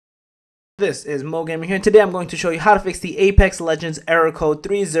This is Mo Gaming here, and today I'm going to show you how to fix the Apex Legends error code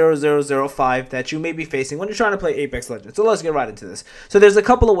 30005 that you may be facing when you're trying to play Apex Legends. So let's get right into this. So there's a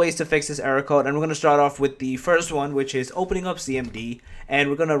couple of ways to fix this error code, and we're going to start off with the first one, which is opening up CMD,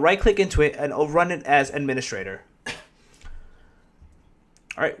 and we're going to right click into it and run it as administrator.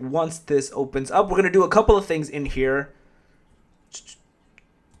 Alright, once this opens up, we're going to do a couple of things in here.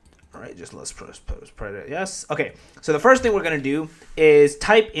 Alright, just let's press it. Yes. Okay, so the first thing we're going to do is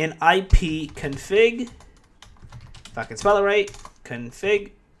type in ipconfig, if I can spell it right,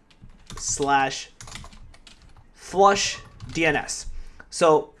 config /flush DNS.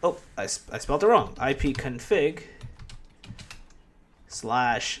 So, oh, I spelled it wrong. ipconfig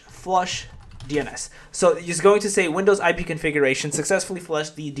 /flush DNS. So it's going to say Windows IP configuration successfully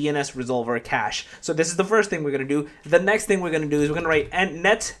flushed the DNS resolver cache. So this is the first thing we're going to do. The next thing we're going to do is we're going to write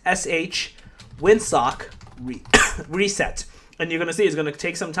netsh winsock reset. And you're going to see it's going to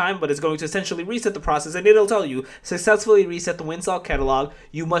take some time, but it's going to essentially reset the process, and it'll tell you successfully reset the winsock catalog.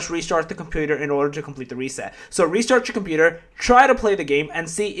 You must restart the computer in order to complete the reset. So restart your computer, try to play the game, and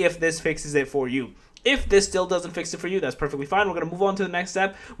see if this fixes it for you. If this still doesn't fix it for you, that's perfectly fine. We're going to move on to the next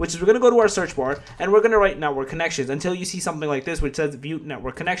step, which is we're going to go to our search bar, and we're going to write network connections until you see something like this, which says view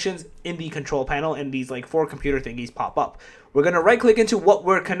network connections in the control panel, and these like 4 computer thingies pop up. We're going to right click into what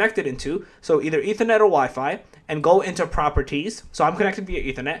we're connected into, so either Ethernet or Wi-Fi, and go into properties. So I'm connected via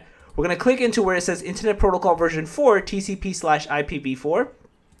Ethernet. We're going to click into where it says Internet Protocol version 4 TCP/IPv4.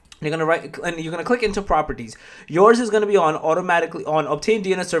 You're gonna click into properties. Yours is gonna be on automatically on obtain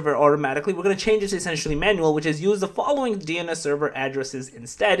DNS server automatically. We're gonna change it to essentially manual, which is use the following DNS server addresses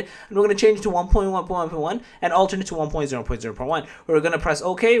instead. And we're gonna change it to 1.1.1.1 and alternate to 1.0.0.1. We're gonna press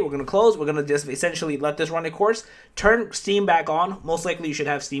OK. We're gonna close. We're gonna just essentially let this run a course. Turn Steam back on. Most likely you should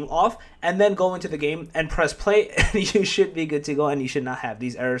have Steam off, and then go into the game and press play. And you should be good to go, and you should not have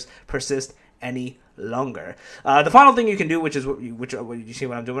these errors persist any longer. The final thing you can do, which is what you see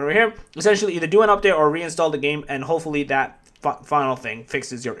what I'm doing over here, essentially either do an update or reinstall the game, and hopefully that final thing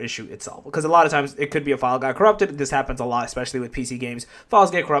fixes your issue itself. Because a lot of times it could be a file got corrupted. This happens a lot, especially with PC games. Files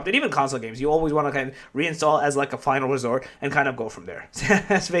get corrupted, even console games. You always want to kind of reinstall as like a final resort and kind of go from there.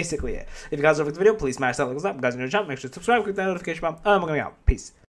 That's basically it. If you guys like the video, please smash that like up. If you guys are new to the channel, make sure to subscribe, click that notification bell. I'm going out. Peace.